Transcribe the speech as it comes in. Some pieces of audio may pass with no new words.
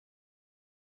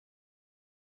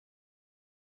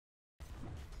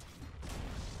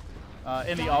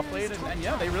in the off lane, and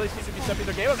yeah, they really seem to be stepping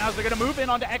their game up. Now they're going to move in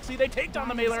onto XZ. They take down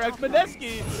the Mailer X.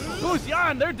 Mineski, who's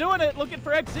Jan? They're doing it, looking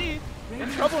for XZ.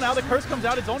 In trouble now. The curse comes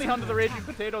out. It's only Hunt to the Raging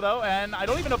Potato, though, and I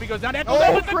don't even know if he goes down. That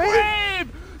goes with the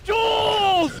Grave!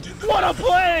 Jules! What a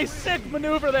play! Sick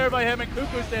maneuver there by him, and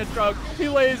Kuku stands strong. He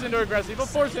lays into aggressive. He'll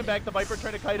force him back. The Viper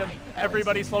trying to kite him.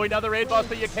 Everybody's slowing down the raid boss,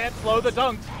 but you can't slow the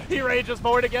dunks. He rages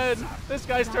forward again. This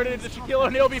guy's turning into Shaquille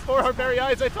O'Neal before our very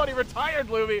eyes. I thought he retired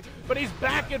Luby, but he's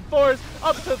back and forth,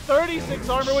 up to 36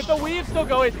 armor with the weave still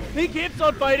going. He keeps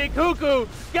on fighting. Kuku,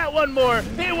 get one more.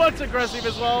 He wants aggressive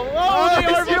as well. Oh,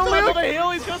 the Armor with the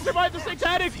heal. He's going to survive the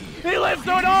Satanics. He lives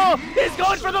through it all. He's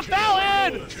going for the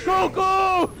fountain.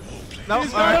 Kuku! No,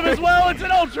 he's got him as well. It's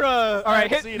an ultra. All right,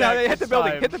 hit the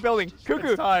building. Hit the building.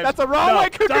 Kuku, that's a wrong way.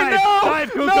 Kuku,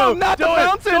 dive, Kuku. No, not the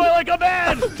fountain. Do it like a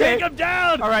man. Take him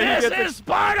down. All right, this is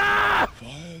Sparta.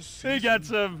 He gets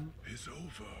him.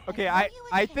 Okay,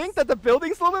 I think that the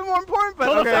building's a little bit more important, but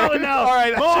okay. The fountain now. All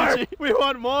right, more. We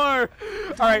want more.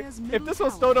 All right, if this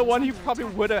was Dota 1, he probably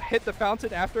would have hit the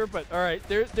fountain after, but all right,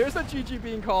 there's a GG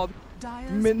being called.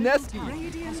 Mineski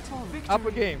up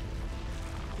a game.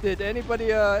 Did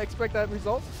anybody expect that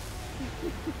result?